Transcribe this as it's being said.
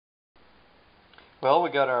Well,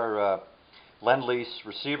 we got our Lend-Lease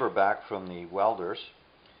receiver back from the welders.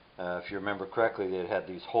 If you remember correctly, they had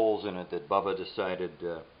these holes in it that Bubba decided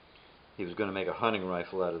he was going to make a hunting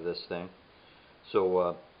rifle out of this thing.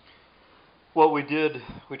 So what we did,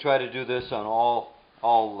 we tried to do this on all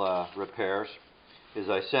repairs, is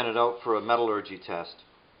I sent it out for a metallurgy test.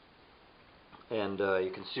 And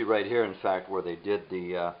you can see right here, in fact, where they did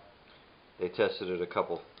they tested it a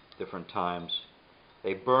couple different times.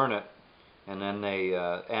 They burn it, and then they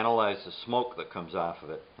analyze the smoke that comes off of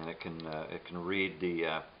it, and it can read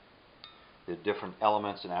the different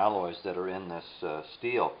elements and alloys that are in this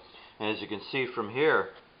steel. And as you can see from here,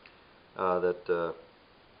 there's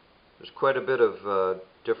quite a bit of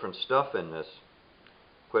different stuff in this,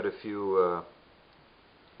 quite a few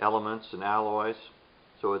elements and alloys.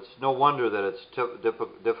 So it's no wonder that it's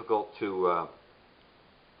difficult to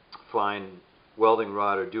find welding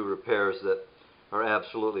rod or do repairs that are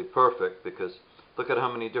absolutely perfect, because look at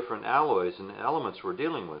how many different alloys and elements we're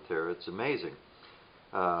dealing with here. It's amazing.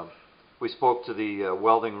 We spoke to the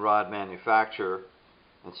welding rod manufacturer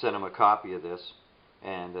and sent him a copy of this,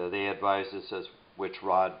 and they advised us as which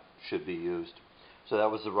rod should be used. So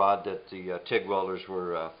that was the rod that the TIG welders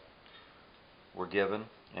were given,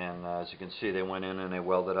 and as you can see, they went in and they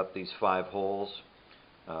welded up these 5 holes.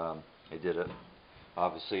 They did it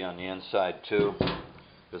obviously on the inside too,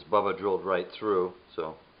 because Bubba drilled right through.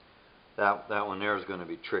 So that one there is going to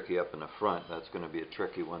be tricky up in the front. That's going to be a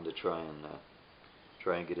tricky one to try and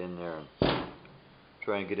get in there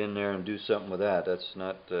and do something with that. That's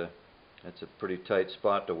a pretty tight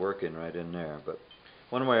spot to work in right in there. But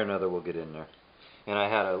one way or another, we'll get in there. And I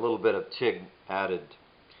had a little bit of TIG added.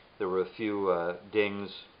 There were a few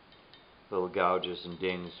dings, little gouges and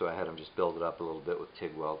dings, so I had them just build it up a little bit with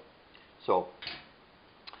TIG weld. So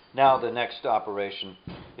now the next operation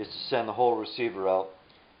is to send the whole receiver out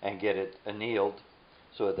and get it annealed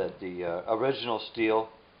so that the original steel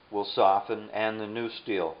will soften and the new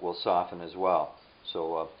steel will soften as well.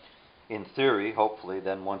 So in theory, hopefully,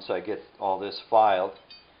 then once I get all this filed,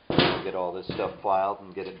 get all this stuff filed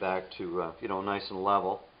and get it back to nice and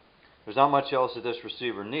level. There's not much else that this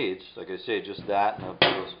receiver needs. Like I say, just that and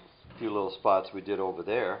a few little spots we did over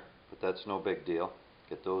there, but that's no big deal.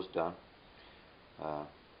 Get those done.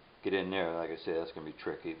 Get in there. Like I say, that's going to be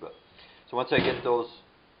tricky. But so once I get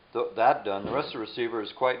that done, the rest of the receiver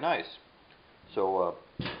is quite nice. So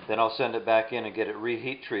then I'll send it back in and get it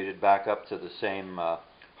reheat treated back up to the same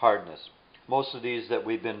hardness. Most of these that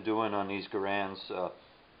we've been doing on these Garands,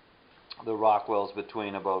 the Rockwell's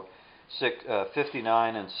between about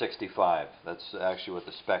 59 and 65. That's actually what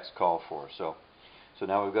the specs call for. So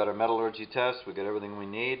now we've got our metallurgy test. We've got everything we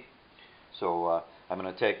need. So I'm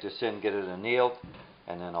going to take this in, get it annealed,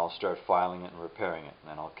 and then I'll start filing it and repairing it.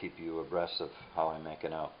 And then I'll keep you abreast of how I'm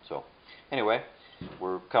making out. So anyway,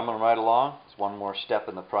 we're coming right along. It's one more step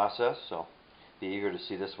in the process, so be eager to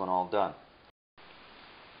see this one all done.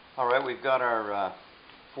 Alright, we've got our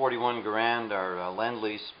 41 Garand, our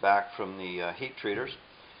Lend-Lease, back from the heat treaters,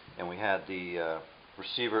 and we had the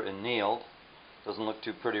receiver annealed. Doesn't look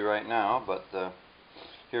too pretty right now, but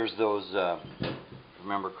here's those,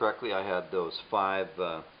 remember correctly, I had those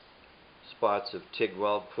 5 spots of TIG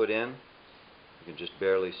weld put in. You can just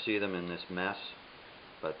barely see them in this mess.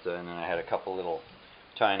 But and then I had a couple little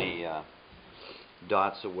tiny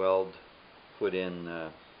dots of weld put in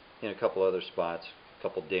a couple other spots, a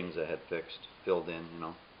couple dings I had filled in,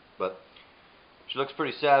 But she looks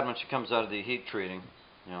pretty sad when she comes out of the heat treating,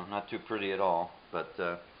 not too pretty at all.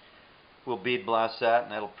 But we'll bead blast that,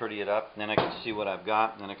 and that'll pretty it up. And then I can see what I've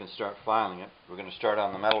got, and then I can start filing it. We're going to start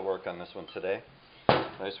on the metal work on this one today.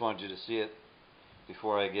 I just wanted you to see it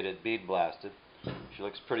before I get it bead blasted. She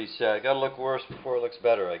looks pretty sad. Got to look worse before it looks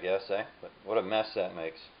better, I guess, eh? But what a mess that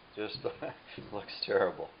makes. Just looks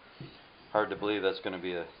terrible. Hard to believe that's going to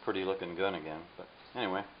be a pretty looking gun again. But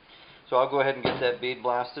anyway, so I'll go ahead and get that bead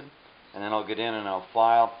blasted, and then I'll get in and I'll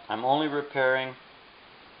file. I'm only repairing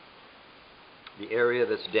the area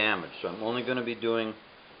that's damaged, so I'm only going to be doing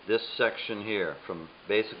this section here,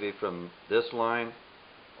 basically from this line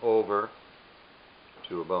over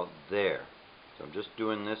to about there. So I'm just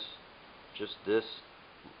doing this. Just this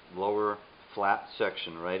lower flat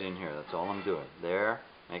section right in here. That's all I'm doing. There,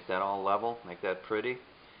 make that all level, make that pretty,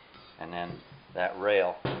 and then that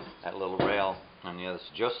rail, that little rail on the other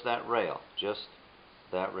side, just that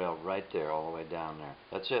rail right there, all the way down there.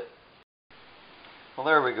 That's it. Well,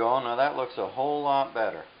 there we go. Now that looks a whole lot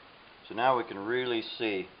better. So now we can really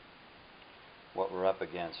see what we're up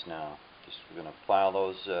against now. We're going to file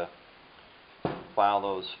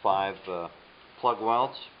those 5 plug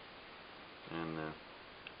welds. And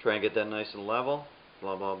try and get that nice and level,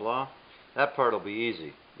 blah, blah, blah. That part will be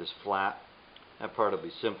easy, this flat. That part will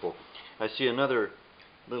be simple. I see another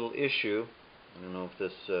little issue. I don't know if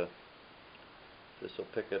this will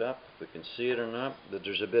pick it up, if we can see it or not, that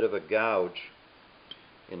there's a bit of a gouge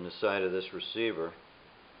in the side of this receiver.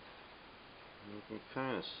 You can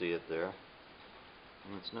kind of see it there.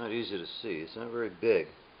 And it's not easy to see. It's not very big.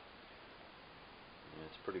 And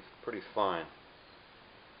it's pretty fine.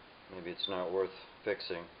 Maybe it's not worth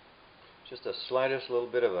fixing. Just the slightest little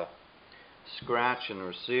bit of a scratch in the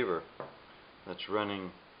receiver that's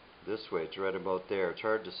running this way. It's right about there. It's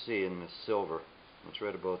hard to see in this silver. It's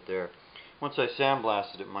right about there. Once I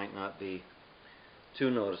sandblast it, it might not be too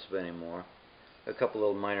noticeable anymore. A couple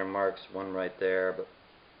little minor marks, one right there, but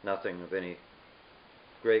nothing of any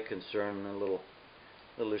great concern. A little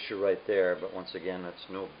issue right there, but once again, that's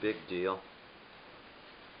no big deal.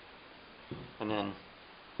 And then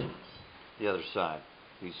the other side.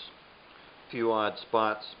 These few odd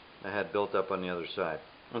spots I had built up on the other side.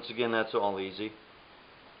 Once again, that's all easy.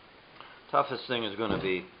 Toughest thing is going to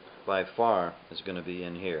be, by far, is going to be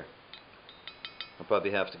in here. I'll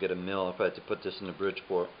probably have to get a mill if I had to put this in the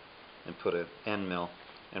Bridgeport and put an end mill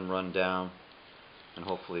and run down, and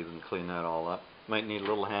hopefully we can clean that all up. Might need a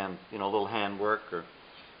little hand, little hand work or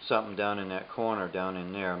something down in that corner down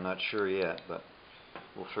in there. I'm not sure yet, but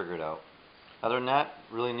we'll figure it out. Other than that,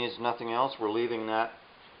 really needs nothing else. We're leaving that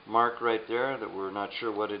mark right there that we're not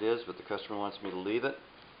sure what it is, but the customer wants me to leave it.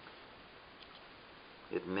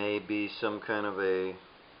 It may be some kind of a,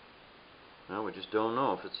 well, we just don't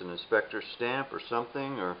know if it's an inspector stamp or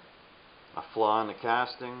something, or a flaw in the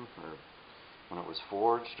casting, or when it was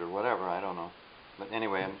forged, or whatever. I don't know. But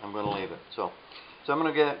anyway, I'm going to leave it. So I'm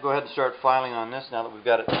going to go ahead and start filing on this now that we've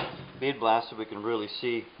got it bead blasted. We can really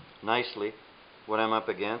see nicely what I'm up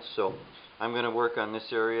against. So I'm going to work on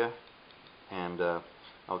this area, and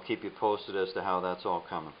I'll keep you posted as to how that's all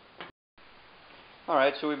coming.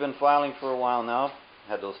 Alright, so we've been filing for a while now.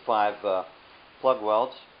 Had those 5 plug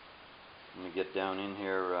welds. Let me get down in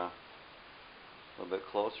here a little bit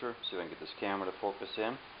closer, see if I can get this camera to focus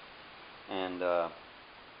in. And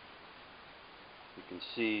you can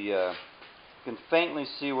see, you can faintly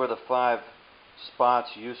see where the 5 spots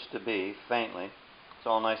used to be, faintly. It's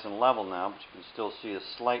all nice and level now, but you can still see a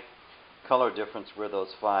slight color difference where those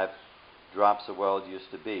 5 drops of weld used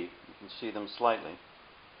to be. You can see them slightly.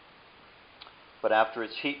 But after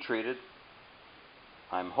it's heat treated,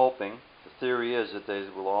 I'm hoping, the theory is that they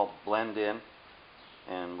will all blend in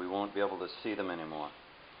and we won't be able to see them anymore.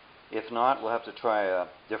 If not, we'll have to try a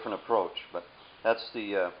different approach, but that's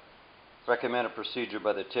the recommended procedure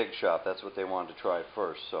by the TIG shop. That's what they wanted to try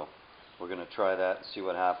first, so we're going to try that and see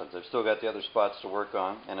what happens. I've still got the other spots to work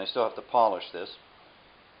on, and I still have to polish this.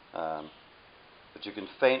 But you can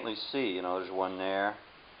faintly see, there's one there,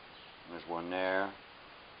 there's one there,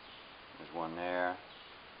 there's one there,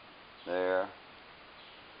 there,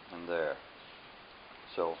 and there.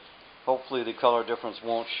 So hopefully the color difference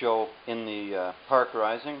won't show in the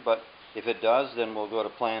parkerizing, but if it does, then we'll go to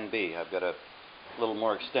plan B. I've got a little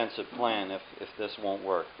more extensive plan if this won't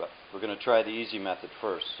work, but we're going to try the easy method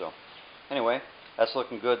first. So anyway, that's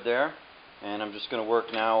looking good there, and I'm just going to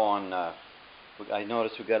work now on, I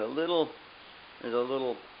noticed we got there's a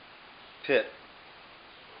little pit,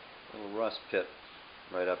 a little rust pit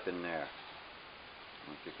right up in there. I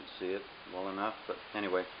don't know if you can see it well enough, but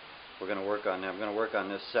anyway, we're going to work on that. I'm going to work on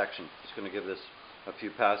this section. Just going to give this a few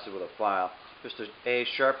passes with a file, just to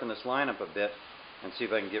sharpen this line up a bit and see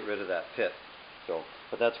if I can get rid of that pit. So,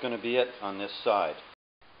 but that's going to be it on this side.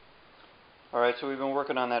 Alright, so we've been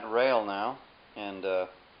working on that rail now, and as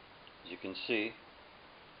you can see,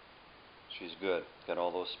 she's good. Got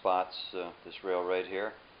all those spots, this rail right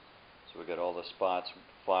here. So we got all the spots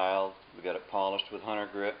filed. We got it polished with hunter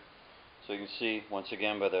grit. So you can see, once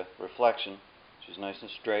again, by the reflection, she's nice and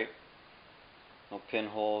straight. No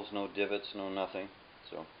pinholes, no divots, no nothing.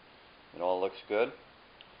 So it all looks good.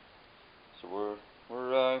 So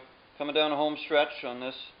we're coming down a home stretch on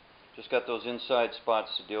this. Just got those inside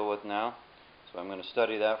spots to deal with now. So I'm going to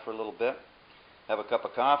study that for a little bit. Have a cup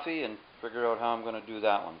of coffee and figure out how I'm going to do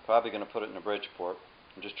that one. Probably going to put it in a Bridgeport.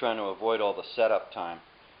 I'm just trying to avoid all the setup time.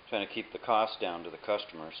 Trying to keep the cost down to the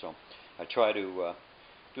customer. So I try to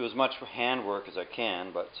do as much handwork as I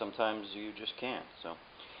can, but sometimes you just can't. So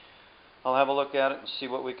I'll have a look at it and see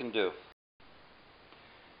what we can do.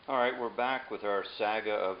 Alright, we're back with our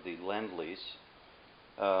saga of the Lend-Lease.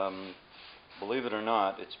 Believe it or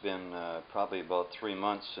not, it's been probably about 3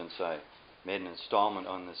 months since I made an installment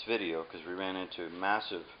on this video because we ran into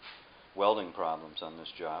massive welding problems on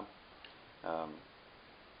this job.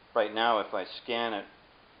 Right now, if I scan it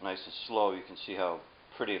nice and slow, you can see how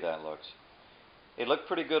pretty that looks. It looked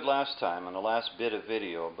pretty good last time on the last bit of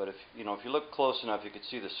video, but if you look close enough, you could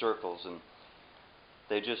see the circles, and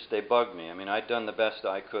they bugged me. I mean, I'd done the best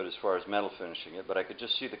I could as far as metal finishing it, but I could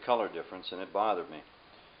just see the color difference, and it bothered me.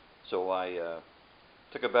 So I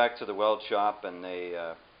took it back to the weld shop, and they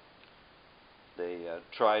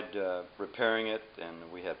tried repairing it,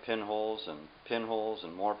 and we had pinholes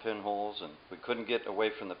and more pinholes, and we couldn't get away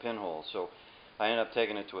from the pinholes. So I ended up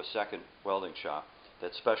taking it to a second welding shop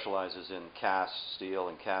that specializes in cast steel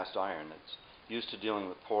and cast iron, that's used to dealing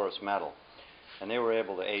with porous metal. And they were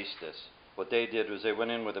able to ace this. What they did was they went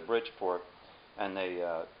in with a Bridgeport, and they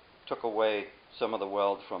took away some of the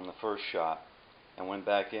weld from the first shot and went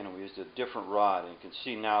back in, and we used a different rod. And you can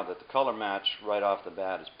see now that the color match right off the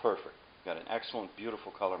bat is perfect. Got an excellent,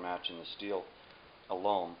 beautiful color match in the steel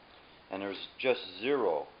alone. And there's just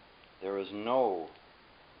zero. There is no,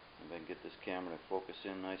 if I can get this camera to focus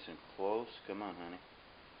in nice and close. Come on, honey.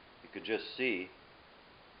 You could just see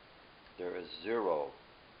there is zero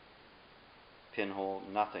pinhole,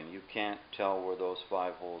 nothing. You can't tell where those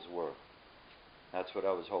 5 holes were. That's what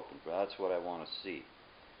I was hoping for. That's what I want to see.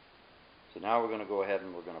 So now we're going to go ahead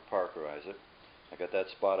and we're going to parkerize it. I got that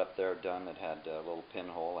spot up there done that had a little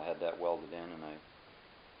pinhole. I had that welded in, and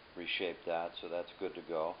I reshaped that, so that's good to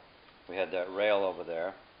go. We had that rail over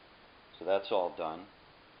there, so that's all done.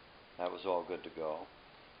 That was all good to go.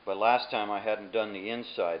 But last time I hadn't done the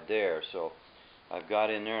inside there, so I've got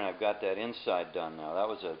in there and I've got that inside done now. That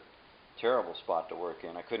was a terrible spot to work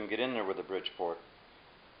in. I couldn't get in there with the Bridgeport.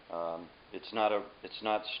 It's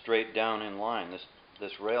not straight down in line.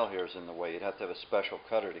 This rail here is in the way. You'd have to have a special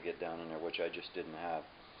cutter to get down in there, which I just didn't have.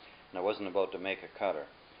 And I wasn't about to make a cutter.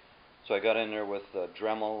 So I got in there with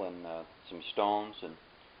Dremel and some stones, and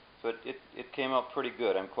so it came out pretty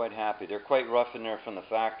good. I'm quite happy. They're quite rough in there from the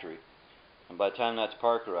factory, and by the time that's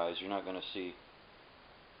parkerized, you're not going to see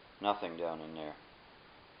nothing down in there.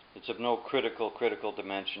 It's of no critical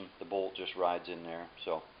dimension. The bolt just rides in there.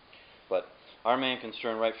 So, but our main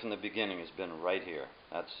concern right from the beginning has been right here.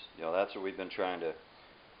 That's what we've been trying to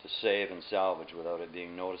save and salvage without it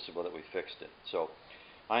being noticeable that we fixed it. So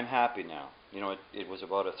I'm happy now. It was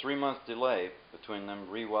about a 3-month delay between them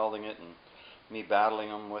re-welding it and me battling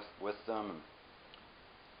them with them, and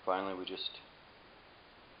finally we just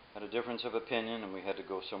had a difference of opinion and we had to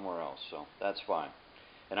go somewhere else. So that's fine.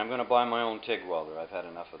 And I'm going to buy my own TIG welder. I've had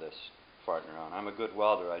enough of this farting around. I'm a good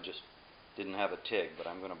welder. I just didn't have a TIG, but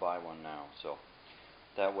I'm going to buy one now. So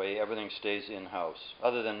that way everything stays in-house,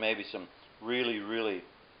 other than maybe some really, really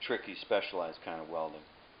tricky, specialized kind of welding.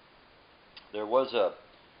 There was a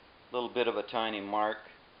little bit of a tiny mark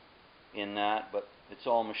in that, but it's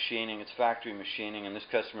all machining. It's factory machining, and this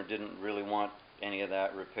customer didn't really want any of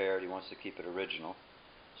that repaired. He wants to keep it original.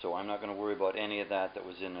 So I'm not going to worry about any of that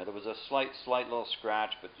was in there. There was a slight little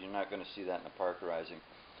scratch, but you're not going to see that in the parkerizing.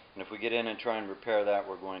 And if we get in and try and repair that,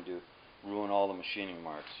 we're going to ruin all the machining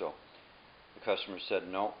marks. So the customer said,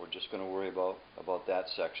 no, we're just going to worry about that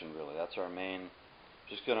section, really. That's our main,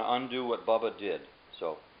 just going to undo what Bubba did.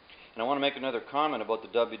 So, and I want to make another comment about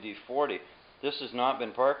the WD-40. This has not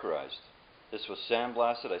been parkerized. This was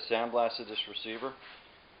sandblasted. I sandblasted this receiver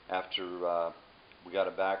after we got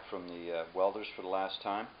it back from the welders for the last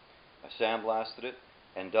time. I sandblasted it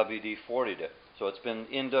and WD-40'd it. So it's been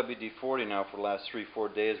in WD-40 now for the last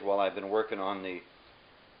 3-4 days while I've been working on the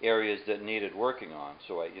areas that needed working on.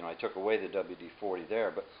 So I took away the WD-40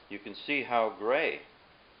 there, but you can see how gray,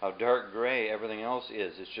 how dark gray everything else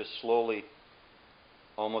is. It's just slowly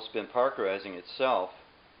almost been parkerizing itself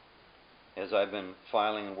as I've been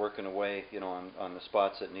filing and working away, on the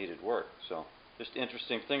spots that needed work. So just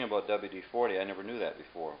interesting thing about WD-40, I never knew that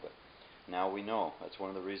before, but now we know. That's one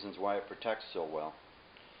of the reasons why it protects so well.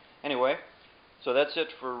 Anyway, so that's it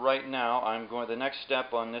for right now. The next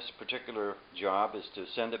step on this particular job is to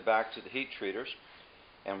send it back to the heat treaters,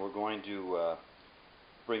 and we're going to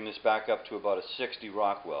bring this back up to about a 60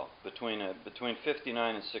 Rockwell. Between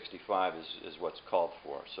 59 and 65 is what's called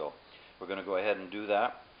for. So we're going to go ahead and do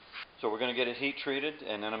that. So we're going to get it heat treated,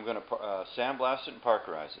 and then I'm going to sandblast it and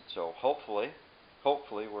parkerize it. So hopefully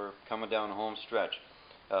we're coming down the home stretch.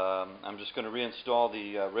 I'm just going to reinstall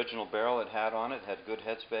the original barrel it had on it. It had good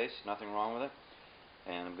headspace, nothing wrong with it.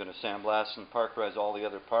 And I'm going to sandblast and parkerize all the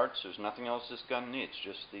other parts. There's nothing else this gun needs,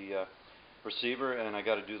 just the receiver, and I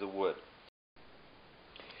got to do the wood.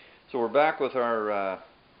 So we're back with our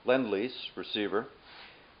Lend-Lease receiver.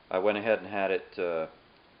 I went ahead and had it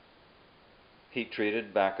heat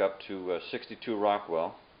treated back up to 62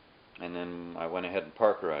 Rockwell, and then I went ahead and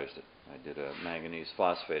parkerized it. I did a manganese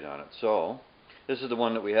phosphate on it. So this is the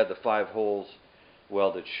one that we had the 5 holes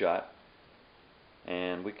welded shut,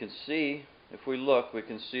 and we can see, if we look, we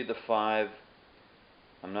can see the 5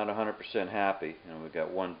 I'm not 100% happy. You know, we've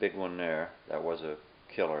got one big one there. That was a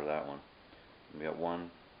killer, that one. We got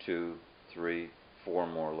 1, 2, 3, 4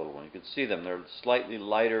 more little ones. You can see them. They're slightly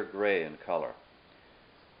lighter gray in color.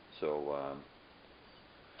 So,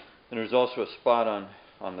 and there's also a spot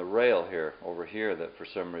on the rail here, over here, that for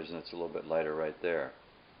some reason it's a little bit lighter right there.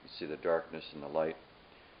 You see the darkness and the light.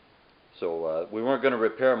 So we weren't going to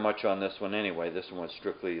repair much on this one anyway. This one was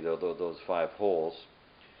strictly those 5 holes.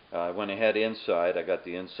 I went ahead inside. I got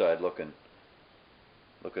the inside looking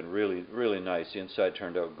really, really nice. The inside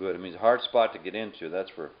turned out good. I mean, it's a hard spot to get into,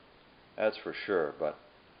 that's for sure, but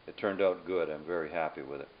it turned out good. I'm very happy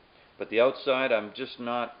with it. But the outside, I'm just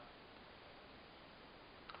not,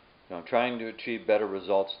 you know, I'm trying to achieve better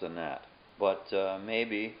results than that. But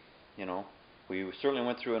maybe, you know, we certainly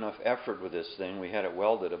went through enough effort with this thing. We had it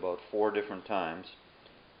welded about 4 different times,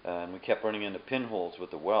 and we kept running into pinholes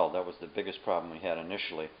with the weld. That was the biggest problem we had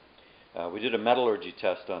initially. We did a metallurgy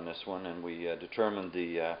test on this one, and we determined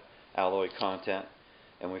the alloy content,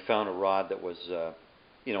 and we found a rod that was,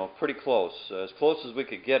 you know, pretty close as we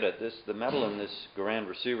could get it. The metal in this Garand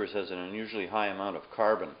receivers has an unusually high amount of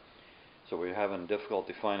carbon, so we were having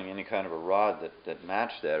difficulty finding any kind of a rod that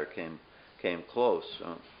matched that or came close.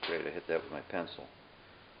 Oh, great! I hit that with my pencil.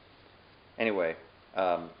 Anyway,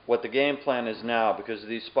 what the game plan is now, because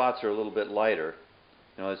these spots are a little bit lighter.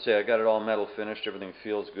 You know, let's say I got it all metal finished, everything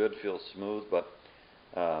feels good, feels smooth, but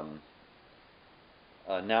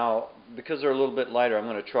now, because they're a little bit lighter, I'm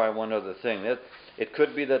going to try one other thing. It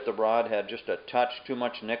could be that the rod had just a touch too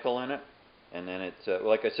much nickel in it, and then it,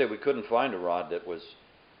 like I said, we couldn't find a rod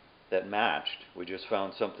that matched. We just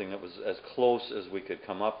found something that was as close as we could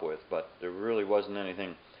come up with, but there really wasn't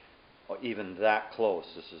anything even that close.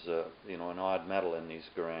 This is you know, an odd metal in these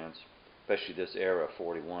Garands, especially this era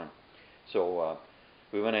 41. So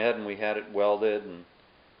we went ahead and we had it welded, and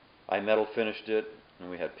I metal finished it, and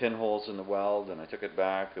we had pinholes in the weld, and I took it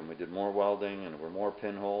back and we did more welding, and there were more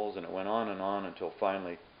pinholes, and it went on until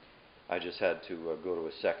finally I just had to go to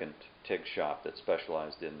a second TIG shop that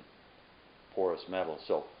specialized in porous metal.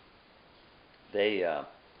 So they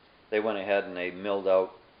went ahead and they milled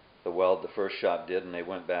out the weld the first shop did, and they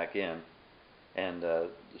went back in, and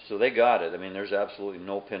so they got it. I mean, there's absolutely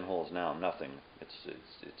no pinholes now, nothing.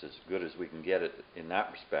 It's as good as we can get it in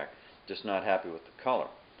that respect. Just not happy with the color.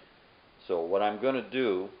 So what I'm going to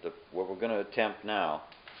do, what we're going to attempt now,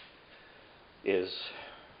 is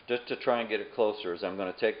just to try and get it closer. Is I'm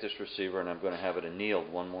going to take this receiver and I'm going to have it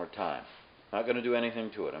annealed one more time. I'm not going to do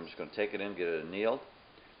anything to it. I'm just going to take it in, get it annealed,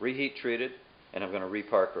 reheat treated, and I'm going to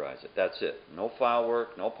reparkerize it. That's it. No file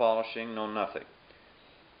work, no polishing, no nothing.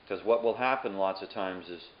 Because what will happen lots of times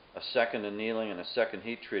is a second annealing and a second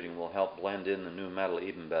heat treating will help blend in the new metal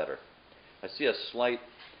even better. I see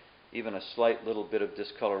even a slight little bit of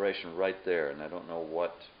discoloration right there, and I don't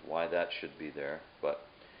know why that should be there. But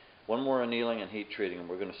one more annealing and heat treating, and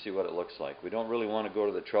we're going to see what it looks like. We don't really want to go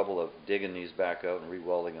to the trouble of digging these back out and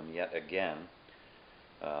re-welding them yet again.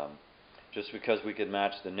 Just because we can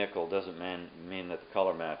match the nickel doesn't mean that the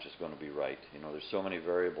color match is going to be right. You know, there's so many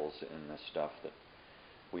variables in this stuff that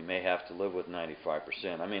we may have to live with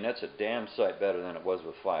 95%. I mean, that's a damn sight better than it was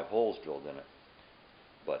with 5 holes drilled in it.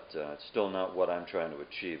 But it's still not what I'm trying to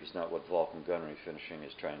achieve. It's not what Vulcan gun refinishing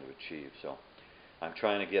is trying to achieve. So I'm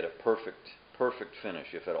trying to get a perfect finish,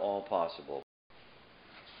 if at all possible.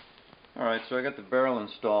 Alright, so I got the barrel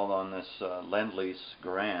installed on this Lease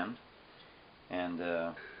Garand,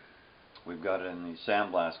 and we've got it in the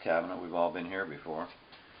sandblast cabinet. We've all been here before.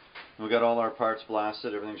 We got all our parts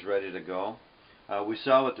blasted. Everything's ready to go. We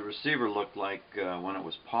saw what the receiver looked like when it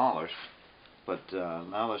was polished, but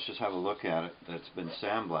now let's just have a look at it. That's been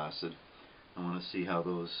sandblasted. I want to see how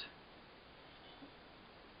those.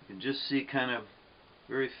 You can just see kind of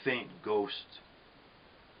very faint ghosts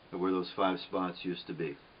of where those 5 spots used to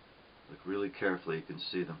be. Look really carefully, you can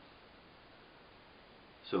see them.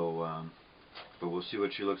 So, but we'll see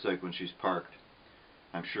what she looks like when she's parked.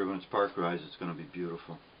 I'm sure when it's parkerized it's going to be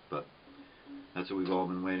beautiful, but that's what we've all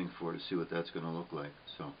been waiting for, to see what that's going to look like.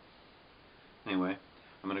 So anyway,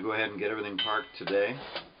 I'm going to go ahead and get everything parked today,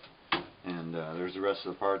 and there's the rest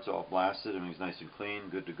of the parts all blasted. Everything's nice and clean,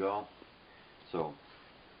 good to go. So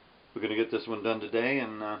we're going to get this one done today,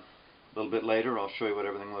 and a little bit later I'll show you what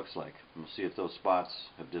everything looks like. We'll see if those spots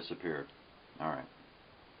have disappeared. Alright.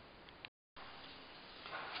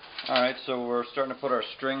 Alright, so we're starting to put our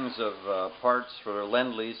strings of parts for the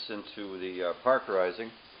Lease into the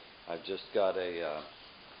parkerizing. I've just got to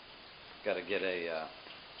get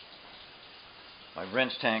my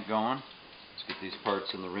rinse tank going. Let's get these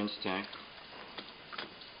parts in the rinse tank.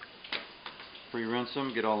 Pre-rinse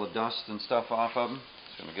them, get all the dust and stuff off of them.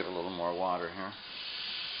 Just going to give it a little more water here.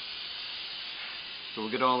 So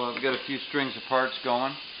we got a few strings of parts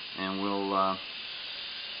going, and we'll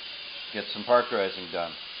get some parkerizing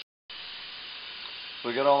done. So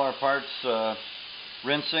we got all our parts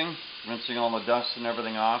rinsing all the dust and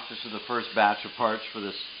everything off. This is the first batch of parts for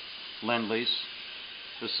this Lend-Lease.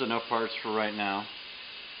 This is enough parts for right now.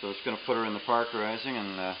 So it's going to put her in the parkerizing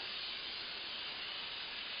and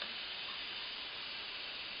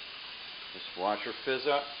just watch her fizz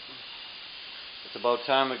up. It's about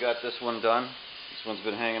time we got this one done. This one's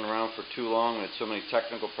been hanging around for too long. We had so many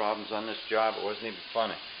technical problems on this job, it wasn't even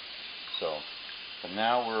funny. So, but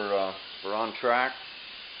now we're on track.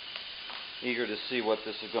 Eager to see what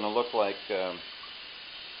this is going to look like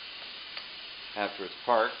after it's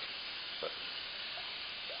parked. But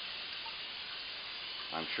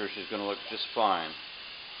I'm sure she's going to look just fine.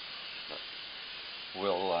 But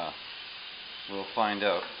we'll find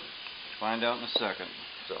out. Find out in a second.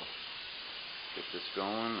 So get this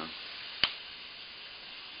going.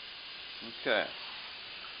 Okay.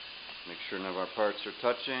 Make sure none of our parts are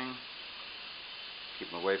touching.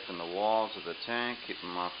 Keep them away from the walls of the tank. Keep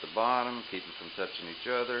them off the bottom. Keep them from touching each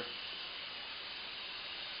other.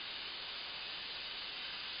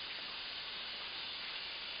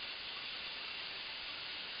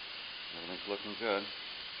 Everything's looking good.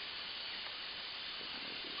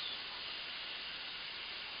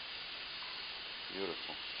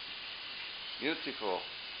 Beautiful. Beautiful.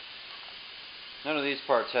 None of these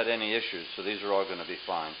parts had any issues, so these are all going to be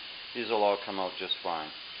fine. These will all come out just fine.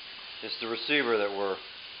 It's the receiver that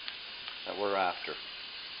we're after.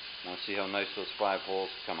 I want to see how nice those 5 holes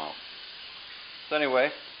come out. So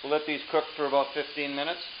anyway, we'll let these cook for about 15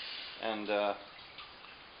 minutes, and I'll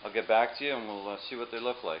get back to you and we'll see what they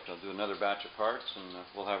look like. I'll do another batch of parts, and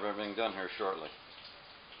we'll have everything done here shortly.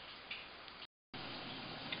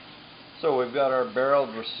 So we've got our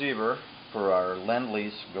barreled receiver for our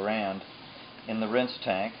Lend-Lease Garand in the rinse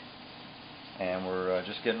tank, and we're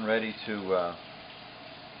just getting ready to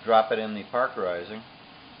drop it in the parkerizing,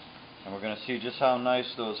 and we're going to see just how nice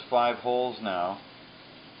those 5 holes now.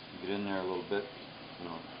 Get in there a little bit. You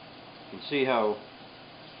can see how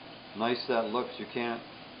nice that looks. You can't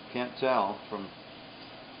tell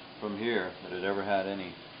from here that it ever had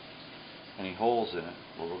any holes in it.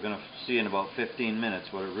 Well, we're going to see in about 15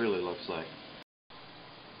 minutes what it really looks like.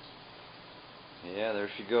 Yeah, there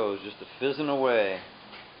she goes, just a fizzing away.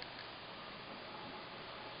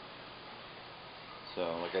 So,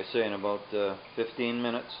 like I say, in about 15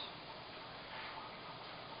 minutes,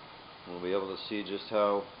 we'll be able to see just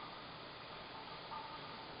how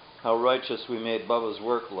righteous we made Bubba's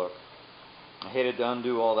work look. I hated to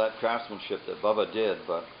undo all that craftsmanship that Bubba did,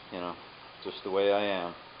 but, you know, just the way I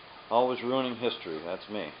am. Always ruining history, that's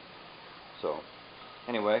me. So,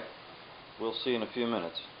 anyway, we'll see in a few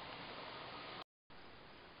minutes.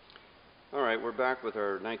 Alright, we're back with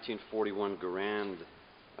our 1941 Garand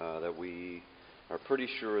that we are pretty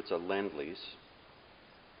sure it's a Lend-Lease.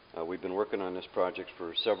 We've been working on this project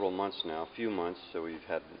for several months now, a few months, so we've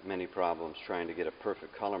had many problems trying to get a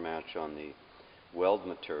perfect color match on the weld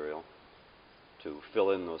material to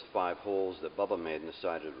fill in those 5 holes that Bubba made in the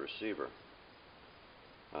side of the receiver.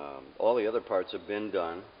 All the other parts have been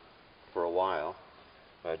done for a while.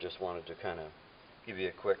 I just wanted to kind of give you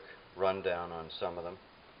a quick rundown on some of them.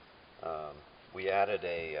 We added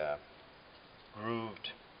a grooved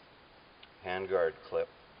handguard clip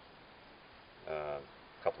a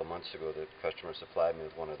couple of months ago. The customer supplied me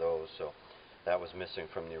with one of those, so that was missing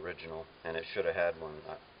from the original, and it should have had one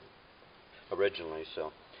originally,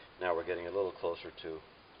 so now we're getting a little closer to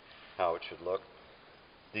how it should look.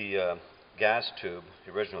 The gas tube,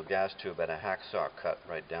 the original gas tube, had a hacksaw cut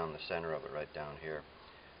right down the center of it, right down here,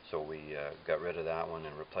 so we got rid of that one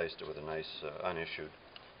and replaced it with a nice unissued,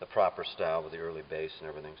 the proper style with the early base and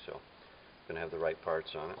everything, so going to have the right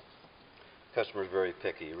parts on it. Customer's very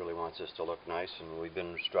picky. He really wants this to look nice, and we've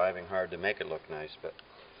been striving hard to make it look nice, but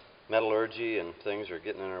metallurgy and things are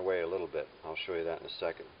getting in our way a little bit. I'll show you that in a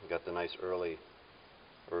second. We got the nice early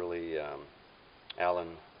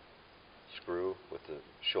Allen screw with the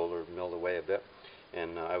shoulder milled away a bit,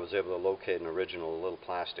 and I was able to locate an original little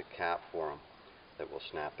plastic cap for them that will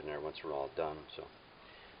snap in there once we're all done.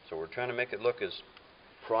 So we're trying to make it look as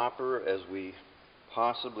proper as we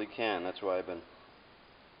possibly can. That's why I've been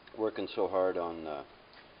working so hard on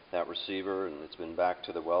that receiver, and it's been back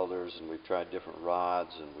to the welders, and we've tried different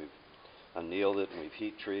rods, and we've annealed it, and we've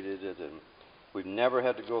heat treated it, and we've never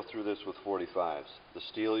had to go through this with 45s. The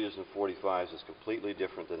steel used in 45s is completely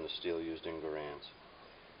different than the steel used in Garands.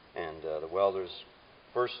 And the welders,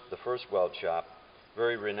 the first weld shop,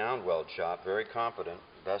 very renowned weld shop, very competent,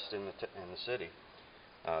 best in the city,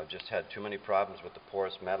 just had too many problems with the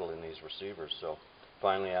porous metal in these receivers. So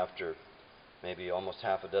finally, after maybe almost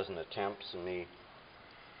half a dozen attempts and me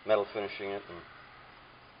metal finishing it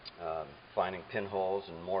and finding pinholes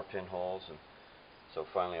and more pinholes, and so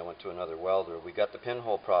finally I went to another welder. We got the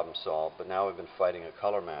pinhole problem solved, but now we've been fighting a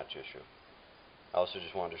color match issue. I also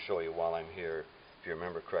just wanted to show you while I'm here, if you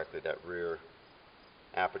remember correctly, that rear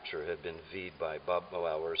aperture had been V'd by Bubba.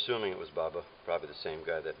 Well, we're assuming it was Bubba, probably the same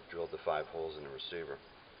guy that drilled the 5 holes in the receiver.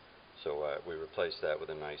 So we replaced that with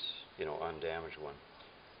a nice, undamaged one.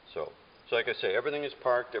 So like I say, everything is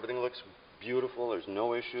parked, everything looks beautiful, there's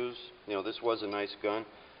no issues. This was a nice gun,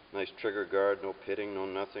 nice trigger guard, no pitting, no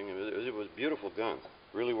nothing. It was a beautiful gun,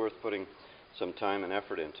 really worth putting some time and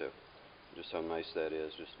effort into. Just how nice that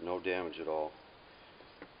is, just no damage at all.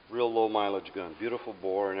 Real low mileage gun, beautiful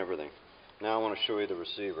bore and everything. Now I want to show you the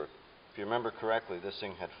receiver. If you remember correctly, this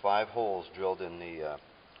thing had 5 holes drilled in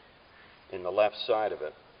the left side of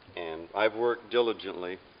it. And I've worked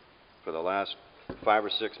diligently for the last 5 or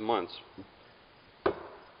 6 months,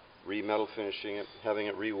 re-metal finishing it, having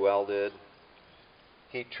it re-welded,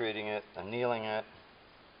 heat treating it, annealing it.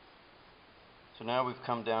 So now we've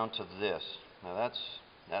come down to this. Now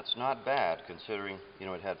that's not bad, considering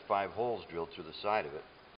it had 5 holes drilled through the side of it.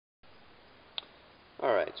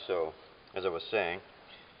 Alright, so as I was saying,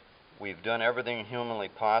 we've done everything humanly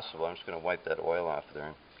possible. I'm just going to wipe that oil off there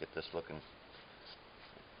and get this looking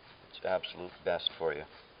its absolute best for you.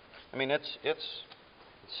 I mean, it's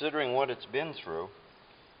considering what it's been through,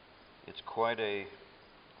 it's quite a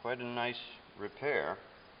nice repair,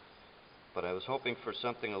 but I was hoping for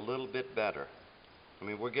something a little bit better. I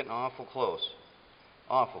mean, we're getting awful close,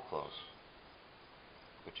 but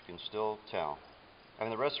you can still tell. I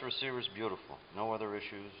mean, the rest of the receiver is beautiful, no other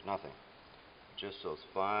issues, nothing. Just those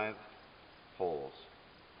 5 holes.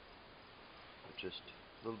 Just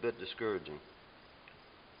a little bit discouraging.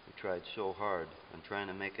 We tried so hard on trying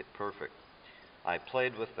to make it perfect. I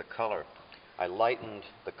played with the color. I lightened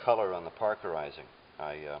the color on the parkerizing.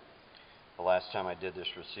 The last time I did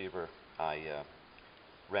this receiver, I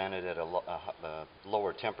ran it at a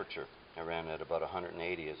lower temperature. I ran it at about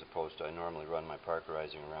 180 as opposed to I normally run my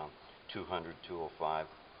parkerizing around 200, 205.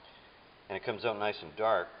 And it comes out nice and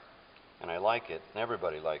dark, and I like it, and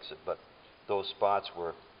everybody likes it, but those spots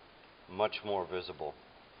were much more visible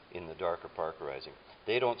in the darker parkerizing.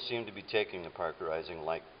 They don't seem to be taking the parkerizing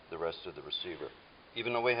like the rest of the receiver.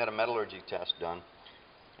 Even though we had a metallurgy test done,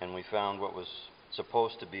 and we found what was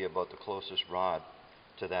supposed to be about the closest rod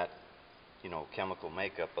to that, chemical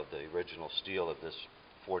makeup of the original steel of this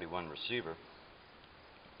 41 receiver,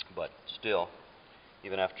 but still,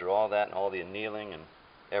 even after all that and all the annealing and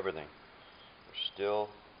everything, we're still,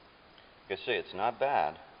 like I say, it's not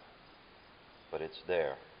bad, but it's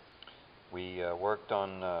there. We worked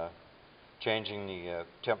on changing the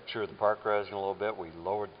temperature of the parkerizing a little bit. We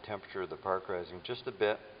lowered the temperature of the parkerizing just a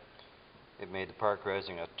bit. It made the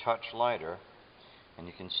parkerizing a touch lighter, and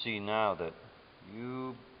you can see now that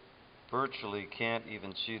you virtually can't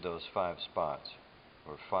even see those 5 spots,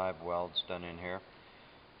 or 5 welds done in here,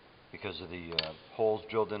 because of the holes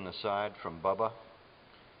drilled in the side from Bubba.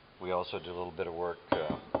 We also did a little bit of work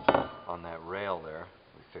on that rail there.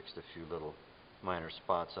 We fixed a few little minor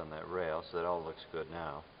spots on that rail, so that all looks good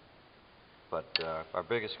now. But our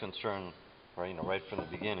biggest concern, right from the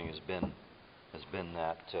beginning, has been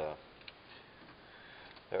that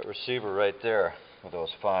that receiver right there with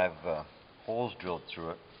those 5 holes drilled through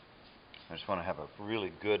it. I just want to have a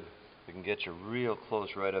really good. We can get you real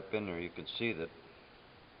close right up in there. You can see that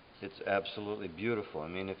it's absolutely beautiful. I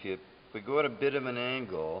mean, if we go at a bit of an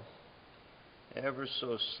angle, ever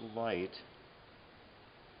so slight,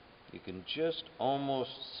 you can just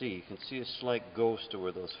almost see. You can see a slight ghost of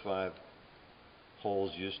where those 5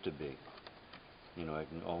 holes used to be. I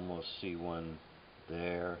can almost see one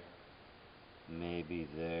there, maybe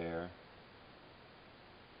there.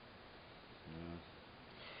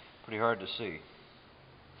 Pretty hard to see.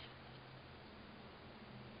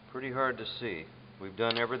 Pretty hard to see. We've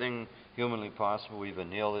done everything humanly possible. We've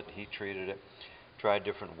annealed it, heat treated it, tried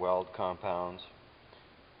different weld compounds.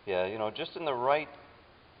 Yeah, just in the right,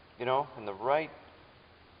 in the right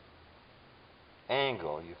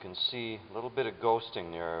angle, you can see a little bit of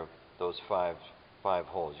ghosting there, those five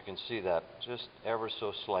holes. You can see that just ever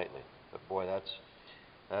so slightly. But boy,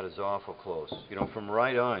 that is awful close. From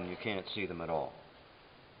right on, you can't see them at all.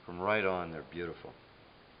 From right on, they're beautiful.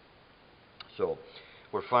 So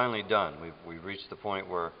we're finally done. We've reached the point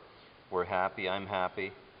where we're happy. I'm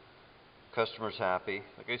happy. Customer's happy.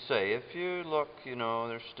 Like I say, if you look,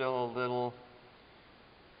 there's still a little.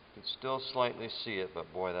 You can still slightly see it,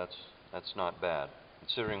 but boy, that's not bad,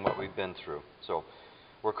 considering what we've been through. So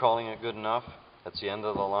we're calling it good enough. That's the end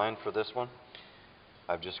of the line for this one.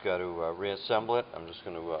 I've just got to reassemble it.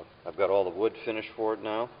 I've got all the wood finished for it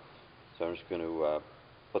now, so I'm just going to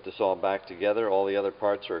put this all back together. All the other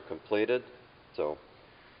parts are completed, so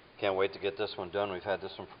can't wait to get this one done. We've had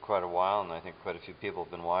this one for quite a while, and I think quite a few people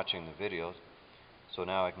have been watching the videos. So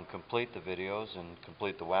now I can complete the videos and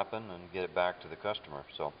complete the weapon and get it back to the customer.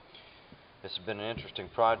 So this has been an interesting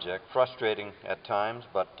project, frustrating at times,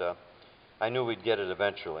 but I knew we'd get it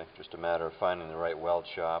eventually. Just a matter of finding the right weld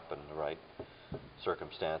shop and the right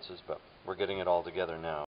circumstances, but we're getting it all together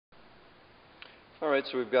now. Alright,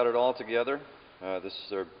 so we've got it all together. This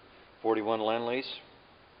is our 41 Lease.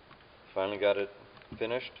 Finally got it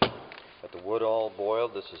finished. Got the wood all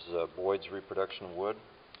boiled. This is Boyd's reproduction wood,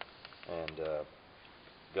 and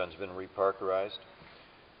gun's been reparkerized.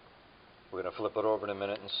 We're going to flip it over in a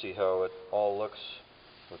minute and see how it all looks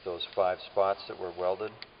with those 5 spots that were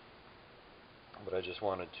welded. But I just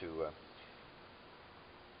wanted to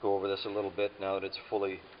go over this a little bit now that it's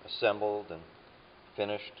fully assembled and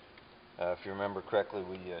finished. If you remember correctly,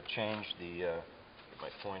 we changed the get my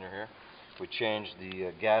pointer here. We changed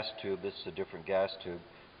the gas tube. This is a different gas tube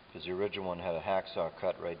because the original one had a hacksaw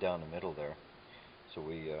cut right down the middle there. So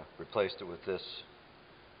we replaced it with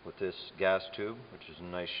this gas tube, which is in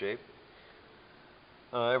nice shape.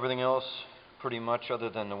 Everything else, pretty much, other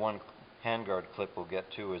than the one handguard clip we'll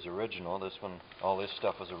get to, is original. This one, all this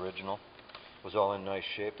stuff was original. It was all in nice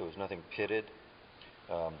shape. There was nothing pitted.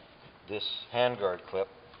 This handguard clip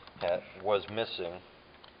was missing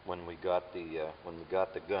when we got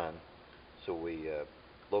the gun, so we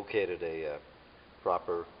located a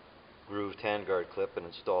proper grooved handguard clip and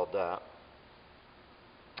installed that.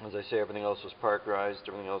 As I say, everything else was parkerized.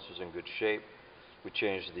 Everything else was in good shape. We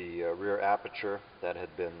changed the rear aperture that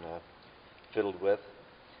had been fiddled with.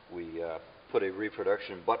 We put a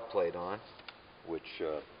reproduction butt plate on, which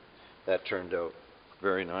that turned out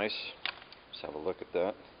very nice. Let's have a look at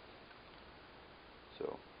that.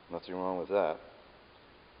 So, nothing wrong with that.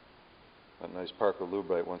 A nice Parker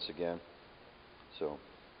Lube-Rite once again. So,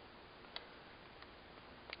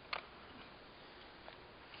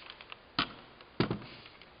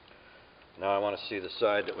 now I want to see the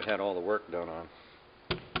side that we had all the work done on.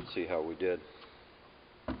 See how we did.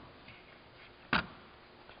 You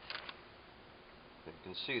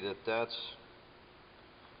can see that that's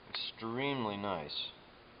extremely nice.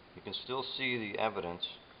 You can still see the evidence.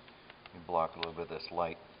 Let me block a little bit of this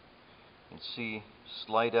light. You can see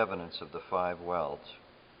slight evidence of the 5 welds.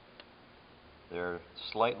 They're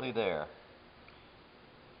slightly there,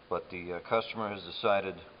 but the customer has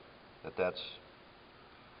decided that that's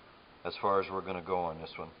as far as we're going to go on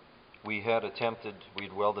this one. We had attempted,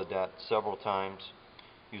 we'd welded that several times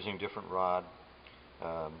using different rod,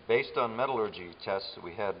 based on metallurgy tests that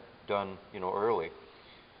we had done, early,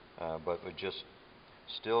 but we just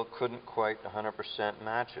still couldn't quite 100%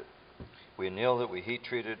 match it. We annealed it, we heat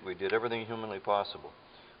treated, we did everything humanly possible,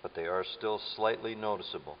 but they are still slightly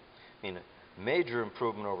noticeable. I mean, major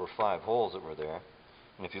improvement over 5 holes that were there,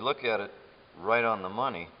 and if you look at it right on the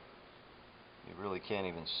money, you really can't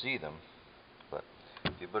even see them. But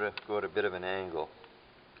if you go at a bit of an angle,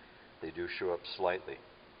 they do show up slightly.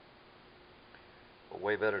 But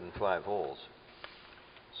way better than 5 holes.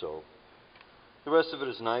 So the rest of it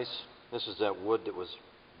is nice. This is that wood that was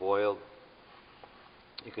boiled.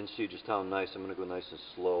 You can see just how nice. I'm going to go nice and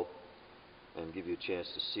slow and give you a chance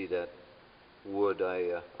to see that wood.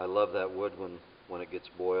 I love that wood when it gets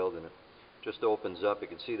boiled and it just opens up. You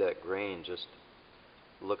can see that grain just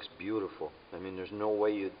looks beautiful. I mean, there's no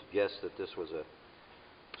way you'd guess that this was a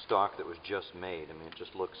stock that was just made. I mean, it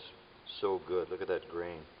just looks so good. Look at that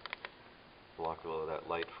grain. Block a little of that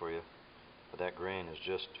light for you. But that grain is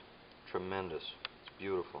just tremendous. It's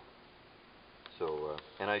beautiful. So,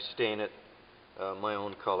 and I stain it my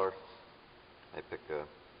own color.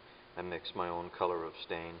 I mix my own color of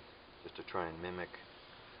stain just to try and mimic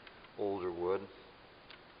older wood.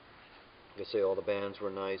 Like I say, all the bands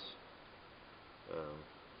were nice.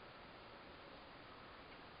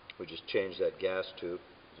 We just changed that gas tube.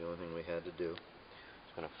 It's the only thing we had to do.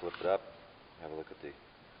 Just going to flip it up, have a look at the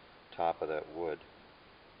top of that wood.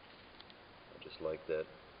 I just like that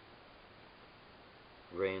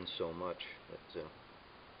grain so much.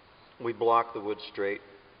 We block the wood straight.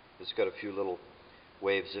 It's got a few little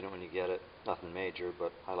waves in it when you get it. Nothing major,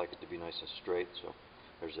 but I like it to be nice and straight. So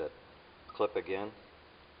there's that clip again.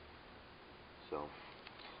 So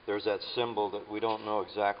there's that symbol that we don't know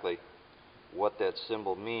exactly what that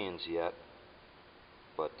symbol means yet,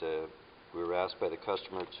 but we were asked by the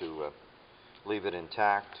customer to leave it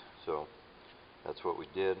intact, so that's what we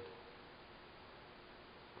did.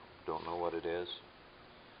 Don't know what it is.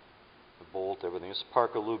 the bolt, everything. It's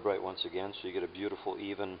Parker Lubrite once again, so you get a beautiful,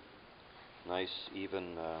 even, nice,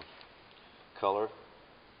 even color.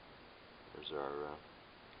 There's our.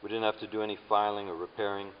 We didn't have to do any filing or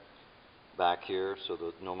repairing back here, so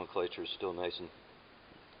the nomenclature is still nice and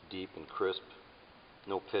deep and crisp.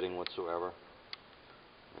 No pitting whatsoever.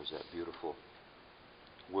 There's that beautiful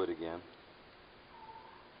wood again.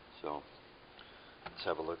 So let's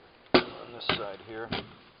have a look on this side here. It's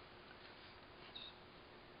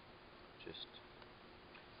just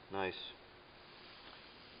nice.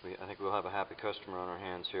 I think we'll have a happy customer on our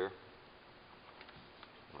hands here.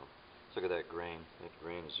 Well, let's look at that grain. That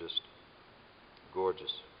grain is just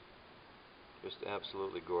gorgeous. Just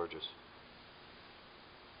absolutely gorgeous.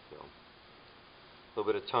 So, a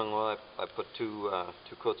little bit of tung oil. I put two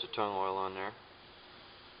coats of tung oil on there,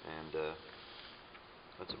 and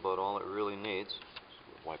that's about all it really needs. So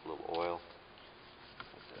we'll wipe a little oil.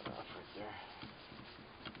 Wipe that off right there.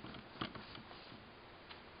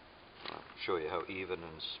 I'll show you how even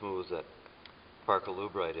and smooth that Parker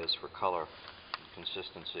Lubrite is for color and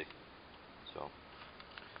consistency. So,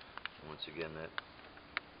 once again, that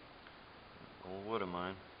old wood of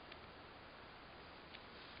mine.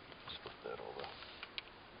 Just flip that over.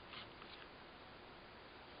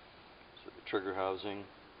 So the trigger housing,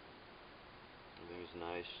 everything's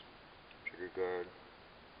nice. Trigger guard.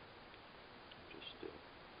 Just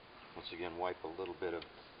once again wipe a little bit of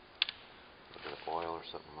oil or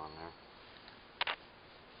something on there.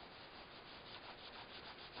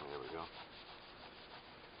 There we go.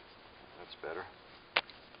 That's better.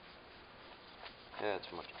 Yeah,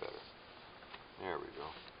 it's much better. There we go.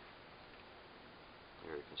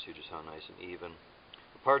 There you can see just how nice and even.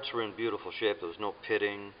 The parts were in beautiful shape. There was no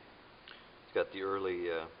pitting. It's got the early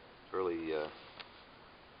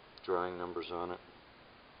drawing numbers on it.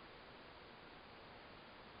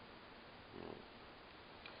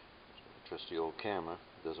 Trusty old camera.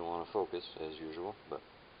 Doesn't want to focus as usual, but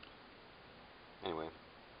anyway.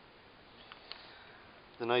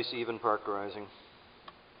 The nice even parkerizing.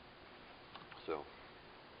 So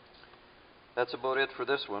that's about it for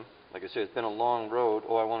this one. Like I said, it's been a long road.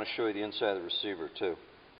 Oh, I want to show you the inside of the receiver too.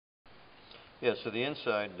 Yeah, so the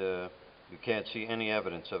inside, you can't see any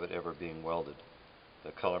evidence of it ever being welded.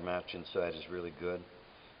 The color match inside is really good,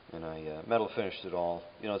 and I metal finished it all.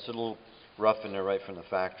 You know, it's a little rough in there right from the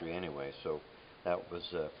factory anyway, so that was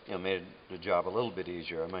made the job a little bit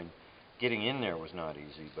easier. I mean, getting in there was not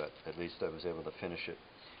easy, but at least I was able to finish it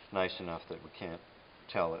nice enough that we can't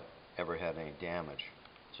tell it ever had any damage.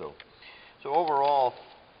 So overall,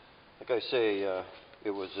 like I say,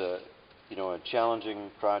 it was a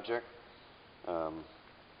challenging project.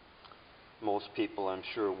 Most people, I'm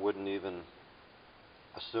sure, wouldn't even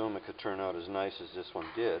assume it could turn out as nice as this one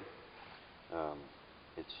did.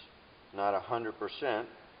 It's not 100%,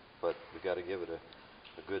 but we got to give it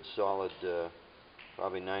a good solid,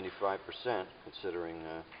 probably 95%, considering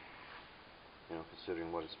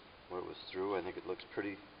considering what it was through. I think it looks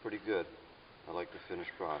pretty good. I like the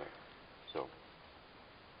finished product. So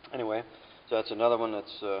anyway, so that's another one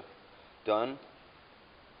that's done.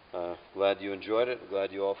 Glad you enjoyed it.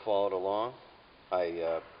 Glad you all followed along.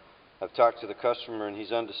 I've talked to the customer, and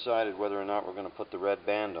he's undecided whether or not we're going to put the red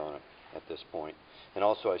band on it at this point. And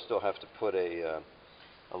also, I still have to put there's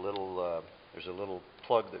a little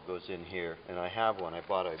plug that goes in here, and I have one. I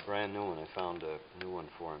bought a brand new one. I found a new one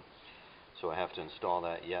for him, so I have to install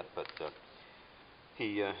that yet. But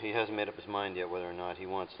he hasn't made up his mind yet whether or not he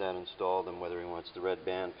wants that installed, and whether he wants the red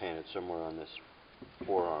band painted somewhere on this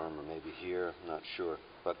forearm or maybe here. I'm not sure.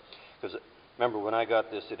 But because remember, when I got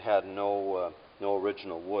this, it had no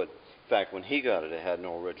original wood. In fact, when he got it, it had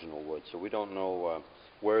no original wood. So we don't know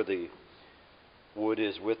where the wood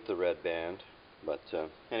is with the red band. But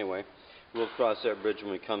anyway, we'll cross that bridge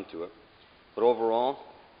when we come to it. But overall,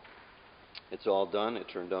 it's all done. It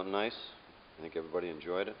turned out nice. I think everybody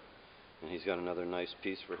enjoyed it. And he's got another nice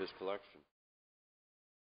piece for his collection.